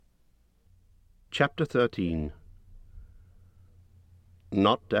Chapter 13.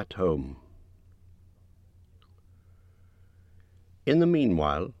 Not at Home. In the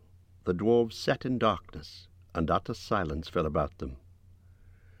meanwhile, the dwarves sat in darkness, and utter silence fell about them.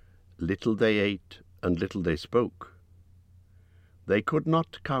 Little they ate, and little they spoke. They could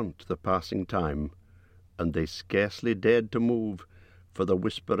not count the passing time, and they scarcely dared to move, for the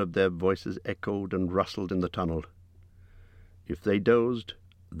whisper of their voices echoed and rustled in the tunnel. If they dozed,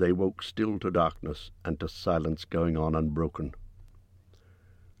 they woke still to darkness and to silence going on unbroken.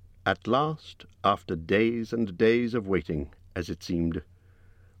 At last, after days and days of waiting, as it seemed,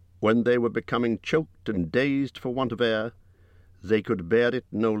 when they were becoming choked and dazed for want of air, they could bear it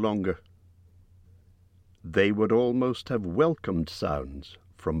no longer. They would almost have welcomed sounds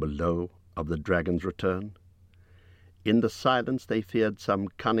from below of the dragon's return. In the silence they feared some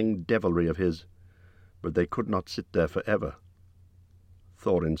cunning devilry of his, but they could not sit there for ever.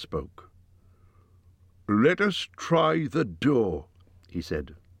 Thorin spoke. "Let us try the door," he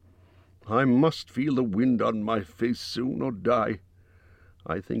said. "I must feel the wind on my face soon or die.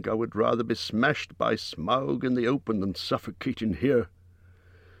 I think I would rather be smashed by Smaug in the open than suffocate in here."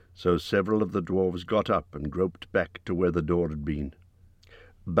 So several of the dwarves got up and groped back to where the door had been.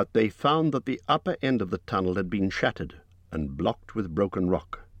 But they found that the upper end of the tunnel had been shattered and blocked with broken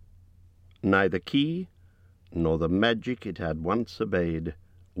rock. Neither key nor the magic it had once obeyed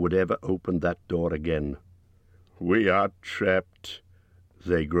would ever open that door again. "We are trapped,"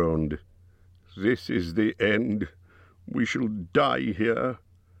 they groaned. "This is the end. We shall die here."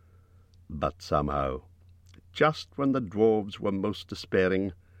 But somehow, just when the dwarves were most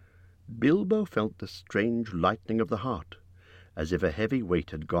despairing, Bilbo felt a strange lightening of the heart, as if a heavy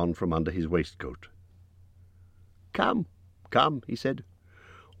weight had gone from under his waistcoat. "Come, come," he said.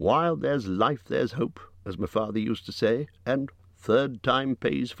 "While there's life there's hope, as my father used to say, and third time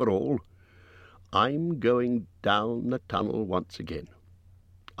pays for all. I'm going down the tunnel once again.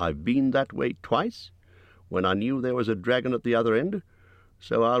 I've been that way twice, when I knew there was a dragon at the other end,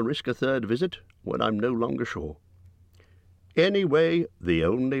 so I'll risk a third visit when I'm no longer sure. Anyway, the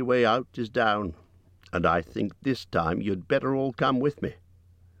only way out is down, and I think this time you'd better all come with me."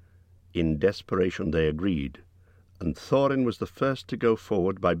 In desperation they agreed, and Thorin was the first to go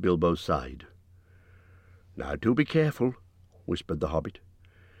forward by Bilbo's side. "Now do be careful," whispered the hobbit,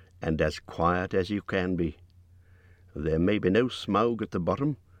 "and as quiet as you can be. There may be no Smaug at the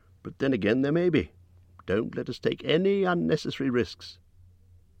bottom, but then again there may be. Don't let us take any unnecessary risks."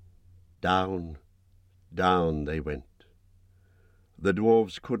 Down, down they went. The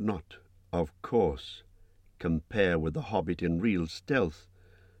dwarves could not, of course, compare with the hobbit in real stealth,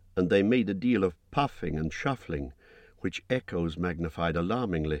 and they made a deal of puffing and shuffling, which echoes magnified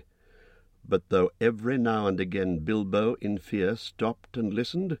alarmingly. But though every now and again Bilbo, in fear, stopped and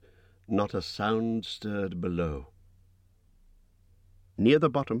listened, not a sound stirred below. Near the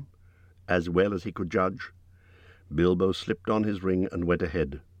bottom, as well as he could judge, Bilbo slipped on his ring and went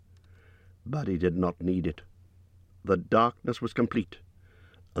ahead. But he did not need it. The darkness was complete,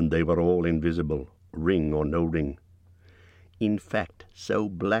 and they were all invisible, ring or no ring. In fact, so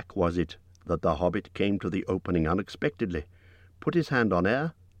black was it that the hobbit came to the opening unexpectedly, put his hand on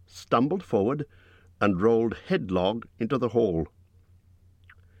air, stumbled forward, and rolled headlong into the hall.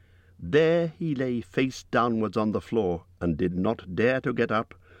 There he lay face downwards on the floor, and did not dare to get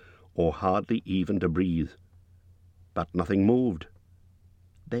up, or hardly even to breathe. But nothing moved.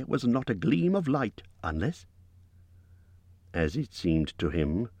 There was not a gleam of light, unless, as it seemed to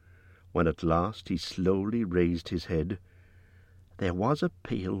him, when at last he slowly raised his head, there was a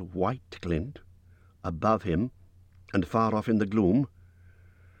pale white glint above him and far off in the gloom.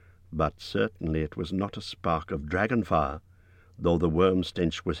 But certainly it was not a spark of dragon fire, though the worm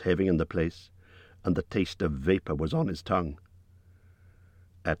stench was heavy in the place, and the taste of vapour was on his tongue.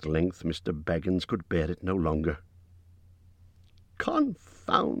 At length Mr. Baggins could bear it no longer.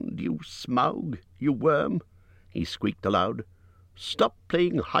 "Confound you, Smaug, you worm!" he squeaked aloud. "Stop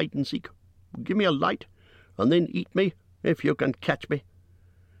playing hide-and-seek. Give me a light, and then eat me, if you can catch me."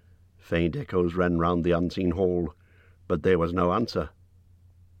 Faint echoes ran round the unseen hall, but there was no answer.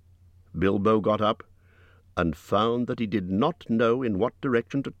 Bilbo got up, and found that he did not know in what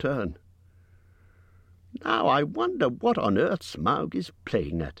direction to turn. "Now I wonder what on earth Smaug is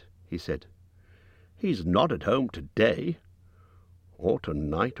playing at," he said. "He's not at home today, or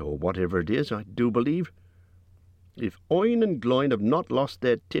tonight, or whatever it is, I do believe. If Oin and Gloin have not lost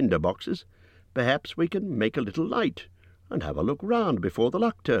their tinder boxes, perhaps we can make a little light, and have a look round before the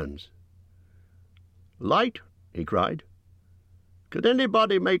luck turns." "Light!" he cried. "Could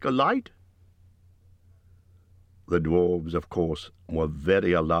anybody make a light?" The dwarves, of course, were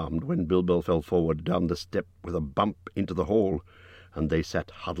very alarmed when Bilbo fell forward down the step with a bump into the hall, and they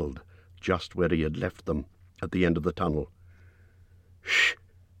sat huddled just where he had left them, at the end of the tunnel. "Shh!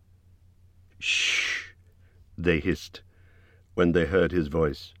 Shh!" they hissed when they heard his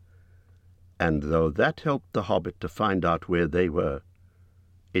voice, and though that helped the hobbit to find out where they were,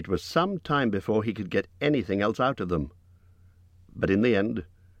 it was some time before he could get anything else out of them. But in the end,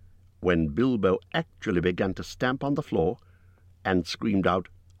 when Bilbo actually began to stamp on the floor and screamed out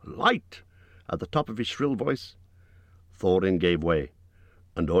 "Light!" at the top of his shrill voice, Thorin gave way,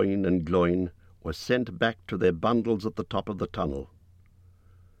 and Oin and Gloin were sent back to their bundles at the top of the tunnel.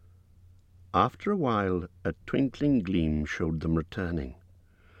 After a while a twinkling gleam showed them returning,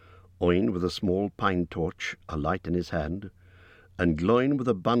 Oin with a small pine torch alight in his hand, and Gloin with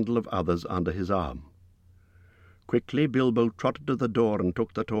a bundle of others under his arm. Quickly Bilbo trotted to the door and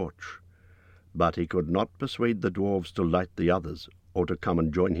took the torch, but he could not persuade the dwarves to light the others, or to come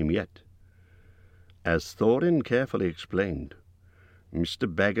and join him yet. As Thorin carefully explained,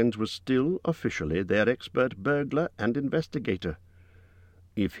 Mr. Baggins was still officially their expert burglar and investigator.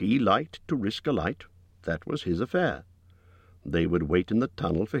 If he liked to risk a light, that was his affair. They would wait in the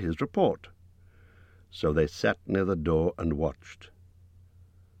tunnel for his report. So they sat near the door and watched.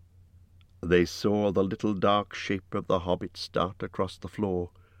 They saw the little dark shape of the hobbit start across the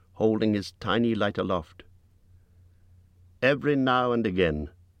floor, holding his tiny light aloft. Every now and again,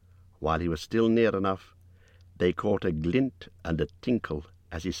 while he was still near enough, they caught a glint and a tinkle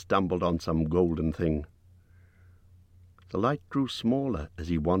as he stumbled on some golden thing. The light grew smaller as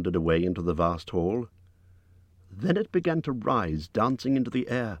he wandered away into the vast hall. Then it began to rise, dancing into the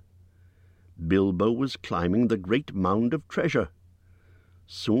air. Bilbo was climbing the great mound of treasure.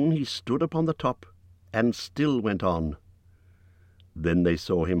 Soon he stood upon the top, and still went on. Then they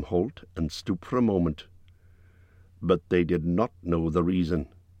saw him halt and stoop for a moment, but they did not know the reason.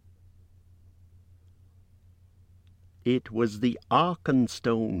 It was the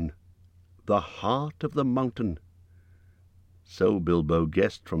Arkenstone, the heart of the mountain. So Bilbo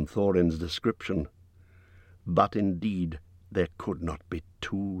guessed from Thorin's description. But indeed there could not be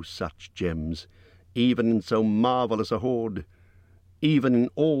two such gems, even in so marvellous a hoard, even in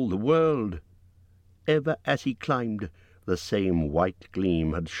all the world. Ever as he climbed, the same white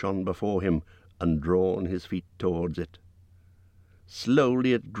gleam had shone before him and drawn his feet towards it.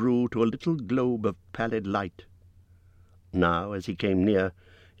 Slowly it grew to a little globe of pallid light. Now, as he came near,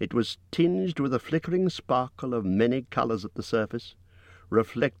 it was tinged with a flickering sparkle of many colours at the surface,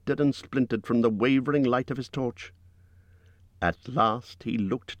 reflected and splintered from the wavering light of his torch. At last he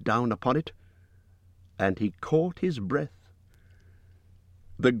looked down upon it, and he caught his breath.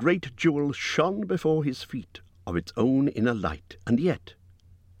 The great jewel shone before his feet of its own inner light, and yet,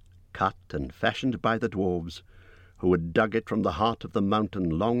 cut and fashioned by the dwarves, who had dug it from the heart of the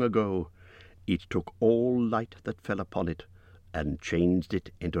mountain long ago, it took all light that fell upon it, and changed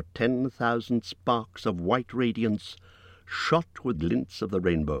it into 10,000 sparks of white radiance, shot with glints of the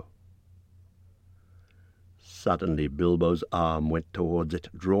rainbow. Suddenly Bilbo's arm went towards it,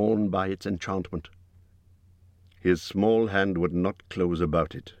 drawn by its enchantment. His small hand would not close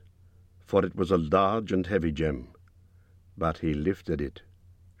about it, for it was a large and heavy gem, but he lifted it,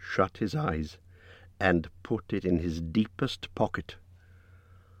 shut his eyes, and put it in his deepest pocket.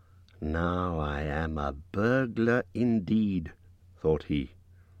 "Now I am a burglar indeed," thought he.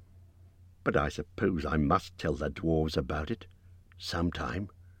 "But I suppose I must tell the dwarves about it, sometime.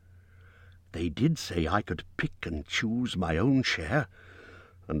 They did say I could pick and choose my own share,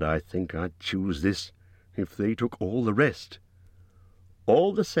 and I think I'd choose this if they took all the rest."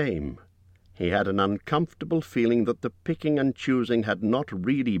 All the same, he had an uncomfortable feeling that the picking and choosing had not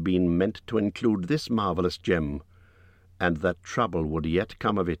really been meant to include this marvellous gem, and that trouble would yet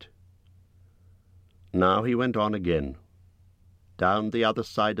come of it. Now he went on again. Down the other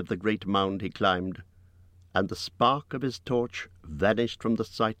side of the great mound he climbed, and the spark of his torch vanished from the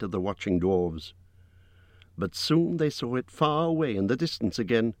sight of the watching dwarves. But soon they saw it far away in the distance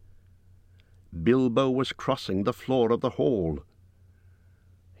again. Bilbo was crossing the floor of the hall.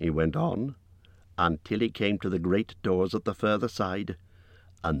 He went on until he came to the great doors at the further side,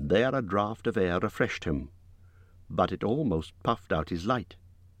 and there a draught of air refreshed him, but it almost puffed out his light.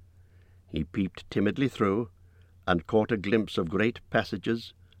 He peeped timidly through, and caught a glimpse of great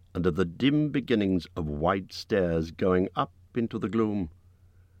passages and of the dim beginnings of wide stairs going up into the gloom.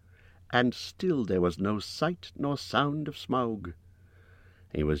 And still there was no sight nor sound of Smaug.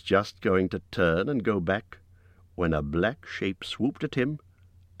 He was just going to turn and go back, when a black shape swooped at him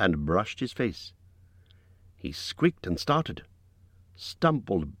and brushed his face. He squeaked and started,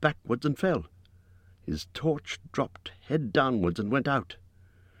 stumbled backwards and fell, His torch dropped head downwards and went out.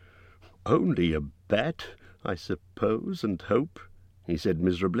 "Only a bat, I suppose, and hope," he said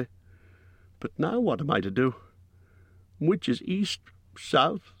miserably. "But now what am I to do? Which is east,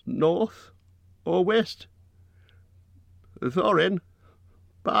 south, north, or west? Thorin,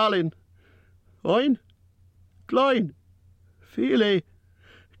 Balin, Oin, Gloin, Fili,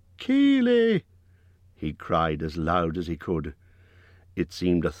 Keely," he cried as loud as he could. It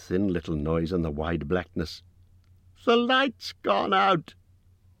seemed a thin little noise in the wide blackness. "The light's gone out.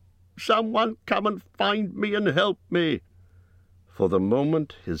 Someone come and find me and help me." For the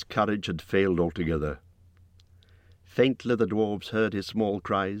moment his courage had failed altogether. Faintly the dwarves heard his small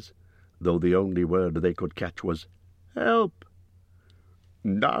cries, though the only word they could catch was, "Help!"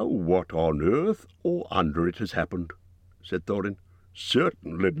 "Now what on earth or under it has happened?" said Thorin.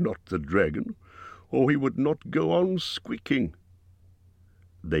 "Certainly not the dragon, or he would not go on squeaking."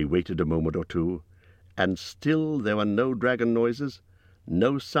 They waited a moment or two, and still there were no dragon noises,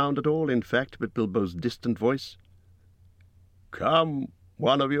 no sound at all, in fact, but Bilbo's distant voice. "Come,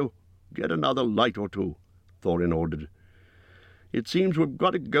 one of you, get another light or two," Thorin ordered. "It seems we've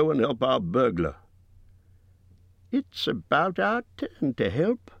got to go and help our burglar." "It's about our turn to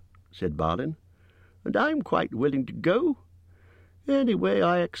help," said Balin, "and I'm quite willing to go. Anyway,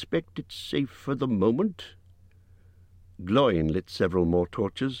 I expect it's safe for the moment." Gloin lit several more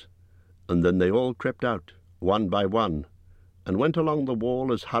torches, and then they all crept out, one by one, and went along the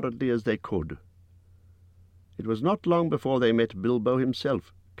wall as hurriedly as they could. It was not long before they met Bilbo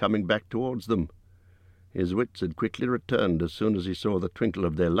himself, coming back towards them. His wits had quickly returned as soon as he saw the twinkle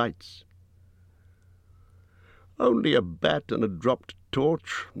of their lights. "Only a bat and a dropped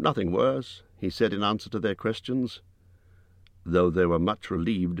torch, nothing worse," he said in answer to their questions. Though they were much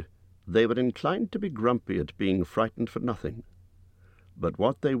relieved, they were inclined to be grumpy at being frightened for nothing. But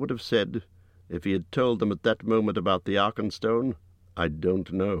what they would have said if he had told them at that moment about the Arkenstone, I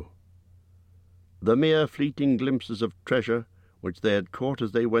don't know. The mere fleeting glimpses of treasure which they had caught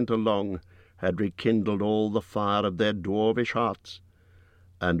as they went along had rekindled all the fire of their dwarvish hearts,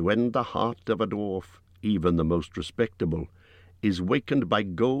 and when the heart of a dwarf, even the most respectable, is wakened by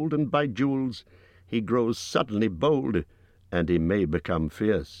gold and by jewels, he grows suddenly bold, and he may become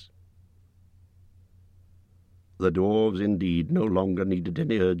fierce. The dwarves indeed no longer needed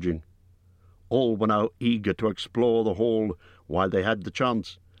any urging. All were now eager to explore the hall while they had the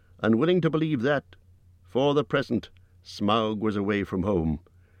chance, and willing to believe that, for the present, Smaug was away from home.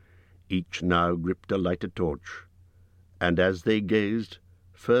 Each now gripped a lighted torch, and as they gazed,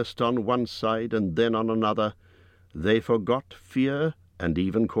 first on one side and then on another, they forgot fear and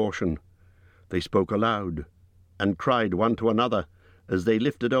even caution. They spoke aloud, and cried one to another, as they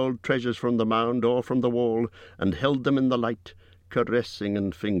lifted old treasures from the mound or from the wall, and held them in the light, caressing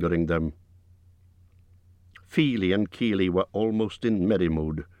and fingering them. Fili and Keely were almost in merry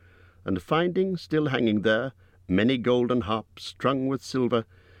mood, and finding, still hanging there, many golden harps strung with silver,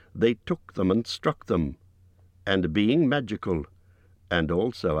 they took them and struck them, and being magical, and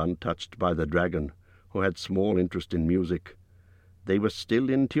also untouched by the dragon, who had small interest in music, they were still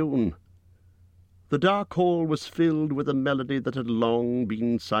in tune. The dark hall was filled with a melody that had long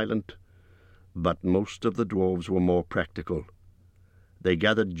been silent, but most of the dwarves were more practical. They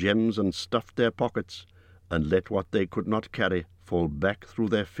gathered gems and stuffed their pockets, and let what they could not carry fall back through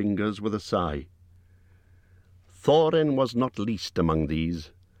their fingers with a sigh. Thorin was not least among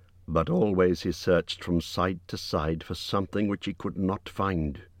these, but always he searched from side to side for something which he could not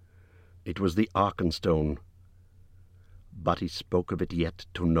find. It was the Arkenstone, but he spoke of it yet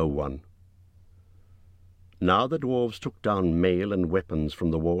to no one. Now the dwarves took down mail and weapons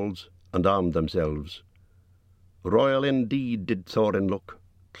from the walls, and armed themselves. Royal indeed did Thorin look,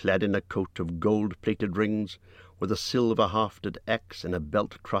 clad in a coat of gold-plated rings, with a silver-hafted axe and a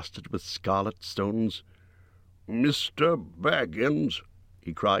belt crusted with scarlet stones. "Mr. Baggins,"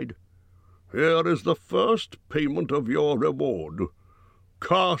 he cried, "here is the first payment of your reward.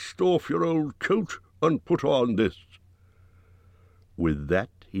 Cast off your old coat and put on this." With that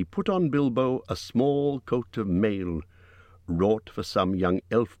he put on Bilbo a small coat of mail, wrought for some young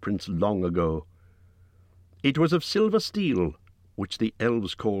elf prince long ago. It was of silver steel, which the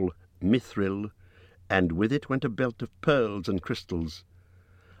elves call mithril, and with it went a belt of pearls and crystals.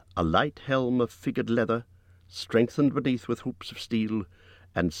 A light helm of figured leather, strengthened beneath with hoops of steel,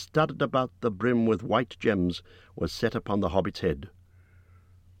 and studded about the brim with white gems, was set upon the hobbit's head.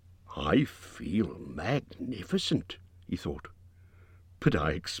 "I feel magnificent," he thought, "but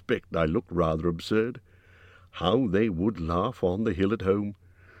I expect I look rather absurd. How they would laugh on the hill at home!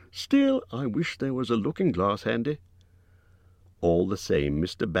 Still, I wish there was a looking-glass handy." All the same,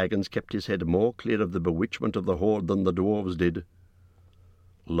 Mr. Baggins kept his head more clear of the bewitchment of the hoard than the dwarves did.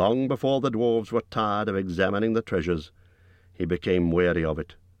 Long before the dwarves were tired of examining the treasures, he became weary of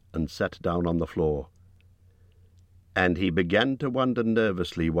it, and sat down on the floor. And he began to wonder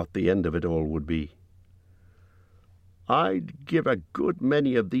nervously what the end of it all would be. "I'd give a good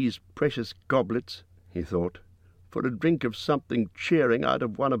many of these precious goblets," he thought, "for a drink of something cheering out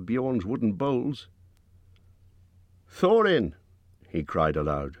of one of Bjorn's wooden bowls." "Thorin," he cried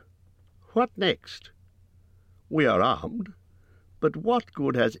aloud, "what next? We are armed, but what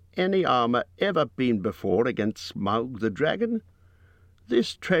good has any armour ever been before against Smaug the dragon?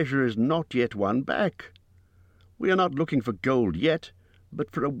 This treasure is not yet won back. We are not looking for gold yet,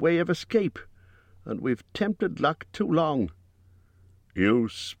 but for a way of escape, and we've tempted luck too long." "You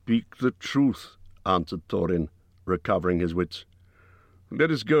speak the truth," answered Thorin, recovering his wits.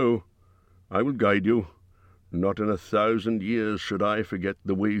 "Let us go. I will guide you. Not in 1,000 years should I forget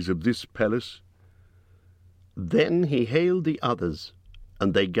the ways of this palace." Then he hailed the others,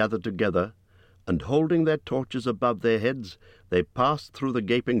 and they gathered together, and holding their torches above their heads, they passed through the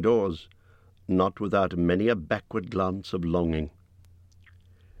gaping doors, not without many a backward glance of longing.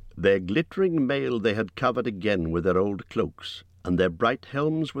 Their glittering mail they had covered again with their old cloaks, and their bright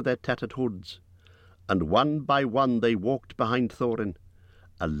helms with their tattered hoods, and one by one they walked behind Thorin,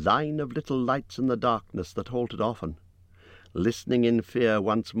 a line of little lights in the darkness that halted often, listening in fear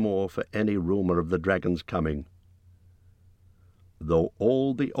once more for any rumour of the dragon's coming. Though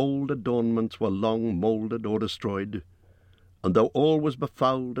all the old adornments were long mouldered or destroyed, and though all was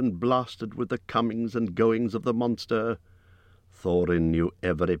befouled and blasted with the comings and goings of the monster, Thorin knew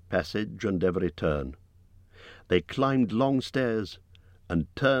every passage and every turn. They climbed long stairs, and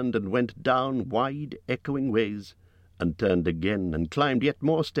turned and went down wide echoing ways, and turned again, and climbed yet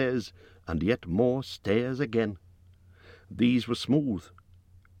more stairs, and yet more stairs again. These were smooth,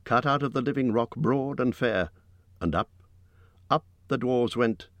 cut out of the living rock, broad and fair, and up the dwarves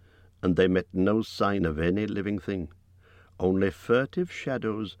went, and they met no sign of any living thing, only furtive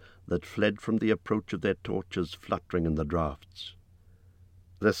shadows that fled from the approach of their torches fluttering in the draughts.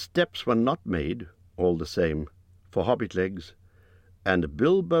 The steps were not made, all the same, for hobbit legs, and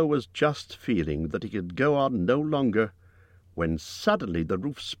Bilbo was just feeling that he could go on no longer, when suddenly the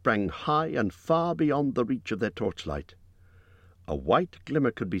roof sprang high and far beyond the reach of their torchlight. A white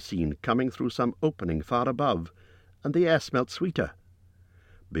glimmer could be seen coming through some opening far above, and the air smelt sweeter.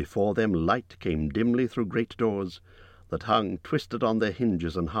 Before them light came dimly through great doors that hung twisted on their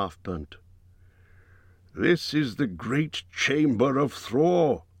hinges and half-burnt. "This is the great chamber of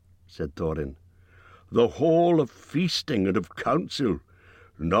Thror," said Thorin, "the hall of feasting and of council.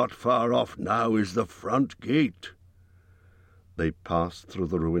 Not far off now is the front gate." They passed through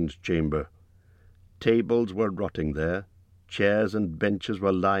the ruined chamber. Tables were rotting there, chairs and benches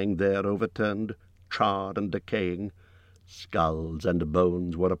were lying there overturned, charred and decaying. Skulls and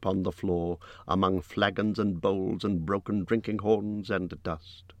bones were upon the floor, among flagons and bowls and broken drinking horns and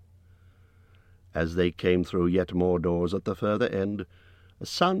dust. As they came through yet more doors at the further end, a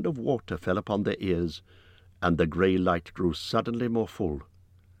sound of water fell upon their ears, and the grey light grew suddenly more full.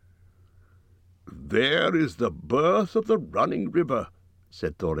 "There is the birth of the running river,"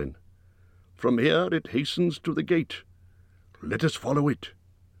 said Thorin. "From here it hastens to the gate. Let us follow it."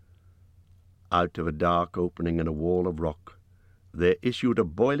 Out of a dark opening in a wall of rock there issued a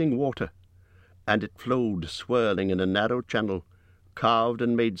boiling water, and it flowed swirling in a narrow channel, carved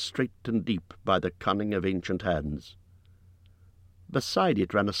and made straight and deep by the cunning of ancient hands. Beside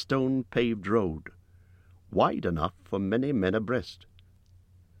it ran a stone-paved road, wide enough for many men abreast.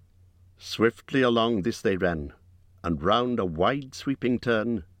 Swiftly along this they ran, and round a wide-sweeping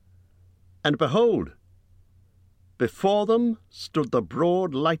turn, and behold! Before them stood the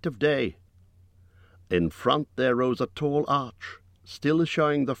broad light of day. In front there rose a tall arch, still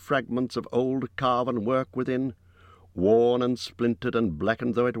showing the fragments of old carven work within, worn and splintered and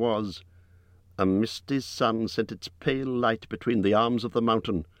blackened though it was. A misty sun sent its pale light between the arms of the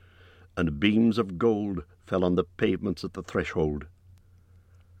mountain, and beams of gold fell on the pavements at the threshold.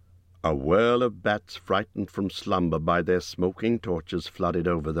 A whirl of bats, frightened from slumber by their smoking torches, flooded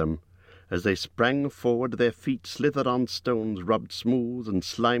over them. As they sprang forward, their feet slithered on stones rubbed smooth and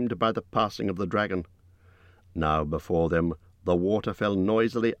slimed by the passing of the dragon. Now before them the water fell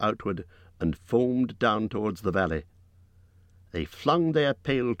noisily outward and foamed down towards the valley. They flung their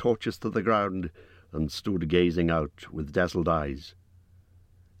pale torches to the ground and stood gazing out with dazzled eyes.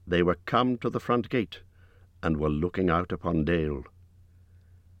 They were come to the front gate and were looking out upon Dale.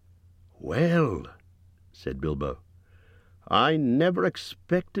 "Well," said Bilbo, "I never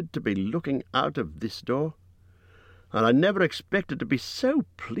expected to be looking out of this door. and I never expected to be so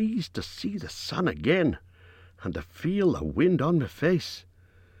pleased to see the sun again, and to feel the wind on my face.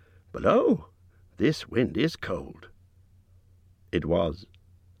 But oh, this wind is cold." It was.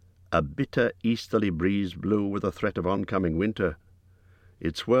 A bitter easterly breeze blew with a threat of oncoming winter.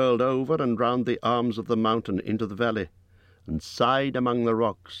 It swirled over and round the arms of the mountain into the valley, and sighed among the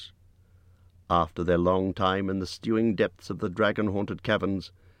rocks. After their long time in the stewing depths of the dragon-haunted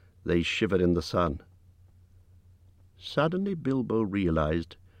caverns, they shivered in the sun. Suddenly Bilbo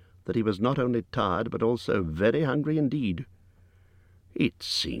realized that he was not only tired but also very hungry indeed. "It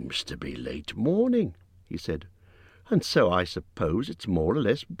seems to be late morning," he said, "and so I suppose it's more or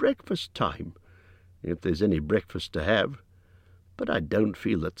less breakfast time, if there's any breakfast to have. But I don't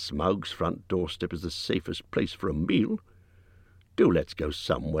feel that Smaug's front doorstep is the safest place for a meal. Do let's go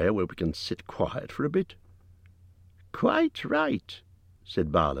somewhere where we can sit quiet for a bit." "Quite right,"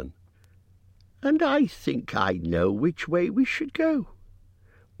 said Balin, "and I think I know which way we should go.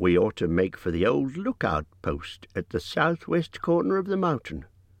 We ought to make for the old lookout post at the southwest corner of the mountain."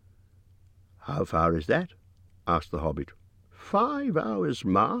 "How far is that?" asked the Hobbit. 5 hours'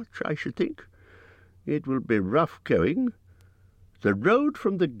 march, I should think. It will be rough going. The road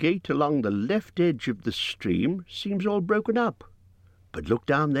from the gate along the left edge of the stream seems all broken up. But look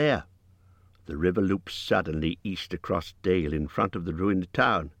down there. The river loops suddenly east across Dale in front of the ruined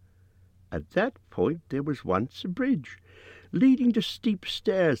town. At that point there was once a bridge, leading to steep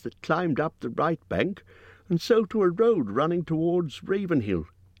stairs that climbed up the right bank, and so to a road running towards Ravenhill.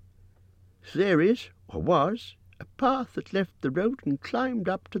 There is, or was, a path that left the road and climbed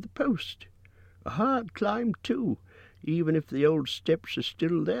up to the post. A hard climb, too, even if the old steps are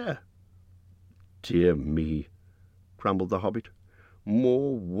still there." "Dear me," grumbled the Hobbit.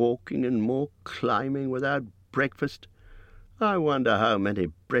 "More walking and more climbing without breakfast. I wonder how many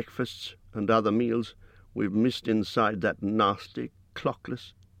breakfasts and other meals we've missed inside that nasty,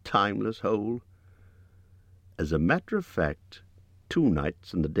 clockless, timeless hole." As a matter of fact, 2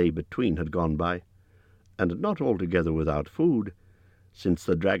 nights and the day between had gone by, and not altogether without food, since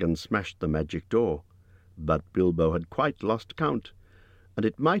the dragon smashed the magic door, but Bilbo had quite lost count, and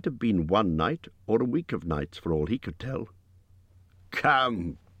it might have been 1 night or a week of nights for all he could tell.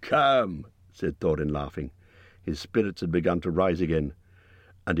 "Come, come," said Thorin, laughing. His spirits had begun to rise again,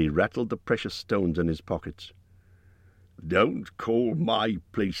 and he rattled the precious stones in his pockets. "Don't call my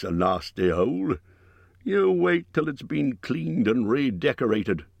place a nasty hole. You wait till it's been cleaned and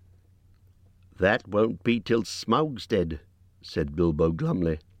redecorated." "That won't be till Smaug's dead," said Bilbo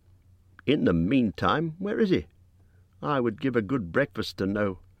glumly. "In the meantime, where is he? I would give a good breakfast to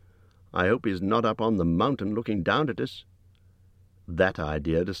know. I hope he's not up on the mountain looking down at us." That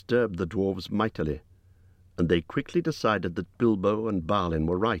idea disturbed the dwarves mightily, and they quickly decided that Bilbo and Balin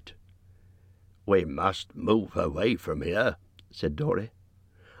were right. "We must move away from here," said Dori.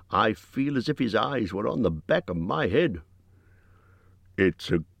 "I feel as if his eyes were on the back of my head."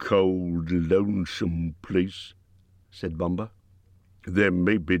 "It's a cold, lonesome place," said Bumba. "There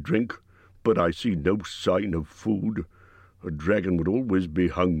may be drink, but I see no sign of food. A dragon would always be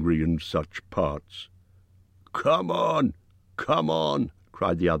hungry in such parts." "Come on, come on,"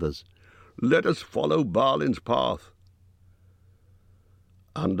 cried the others. "Let us follow Balin's path."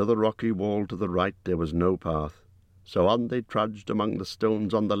 Under the rocky wall to the right there was no path, so on they trudged among the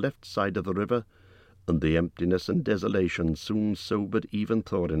stones on the left side of the river, and the emptiness and desolation soon sobered even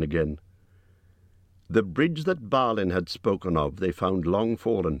Thorin again. The bridge that Balin had spoken of they found long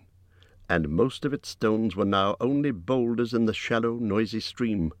fallen, and most of its stones were now only boulders in the shallow, noisy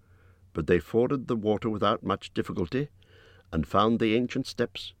stream, but they forded the water without much difficulty, and found the ancient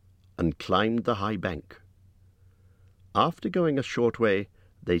steps, and climbed the high bank. After going a short way,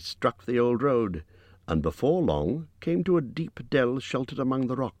 they struck the old road, and before long came to a deep dell sheltered among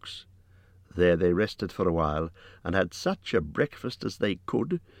the rocks. There they rested for a while, and had such a breakfast as they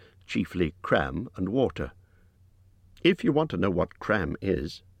could, chiefly cram and water. If you want to know what cram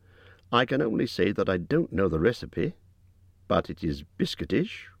is, I can only say that I don't know the recipe, but it is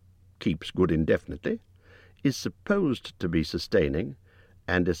biscuitish, keeps good indefinitely, is supposed to be sustaining,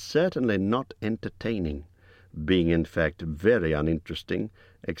 and is certainly not entertaining, being in fact very uninteresting,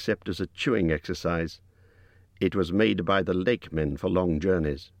 except as a chewing exercise. It was made by the lake men for long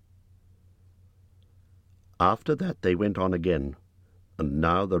journeys. After that they went on again, and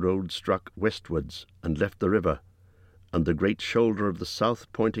now the road struck westwards and left the river, and the great shoulder of the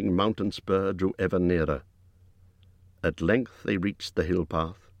south-pointing mountain spur drew ever nearer. At length they reached the hill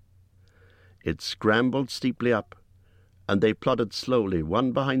path. It scrambled steeply up, and they plodded slowly,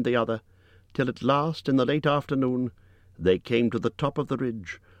 one behind the other, till at last, in the late afternoon, they came to the top of the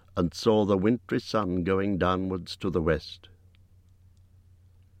ridge, and saw the wintry sun going downwards to the west.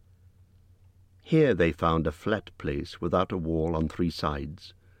 Here they found a flat place without a wall on 3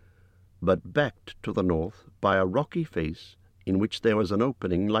 sides, but backed to the north by a rocky face in which there was an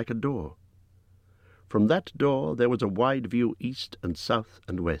opening like a door. From that door there was a wide view east and south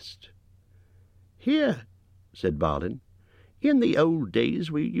and west. "Here," said Balin, "in the old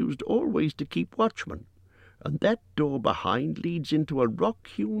days we used always to keep watchman, and that door behind leads into a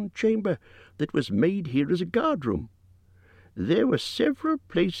rock-hewn chamber that was made here as a guard-room. There were several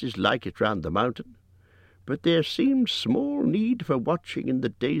places like it round the mountain, but there seemed small need for watching in the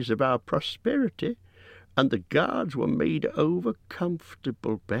days of our prosperity, and the guards were made over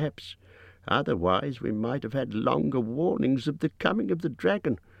comfortable, perhaps. Otherwise we might have had longer warnings of the coming of the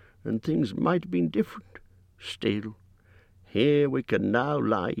dragon, and things might have been different. Still, here we can now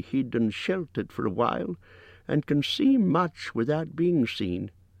lie hid and sheltered for a while, and can see much without being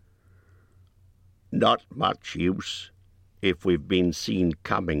seen." "Not much use, if we've been seen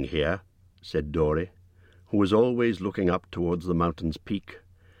coming here," said Dory, who was always looking up towards the mountain's peak,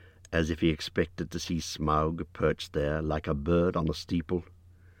 as if he expected to see Smaug perched there like a bird on a steeple.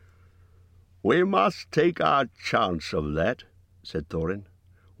 "We must take our chance of that," said Thorin.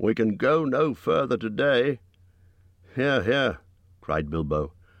 "We can go no further today." "Here, here," cried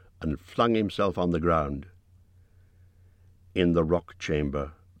Bilbo, and flung himself on the ground. In the rock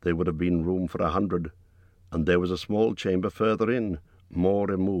chamber there would have been room for 100, and there was a small chamber further in, more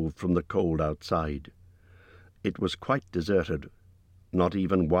removed from the cold outside. It was quite deserted. Not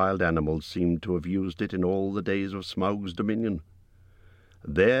even wild animals seemed to have used it in all the days of Smaug's dominion.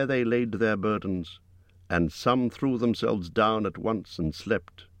 There they laid their burdens, and some threw themselves down at once and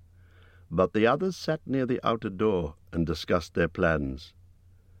slept, but the others sat near the outer door and discussed their plans.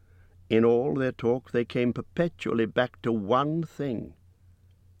 In all their talk they came perpetually back to one thing.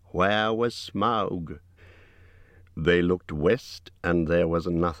 Where was Smaug? They looked west, and there was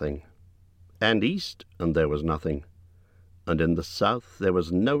nothing, and east, and there was nothing, and in the south there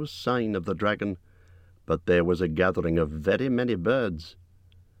was no sign of the dragon, but there was a gathering of very many birds.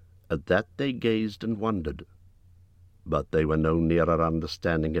 At that they gazed and wondered, but they were no nearer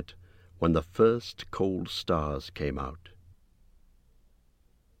understanding it when the first cold stars came out.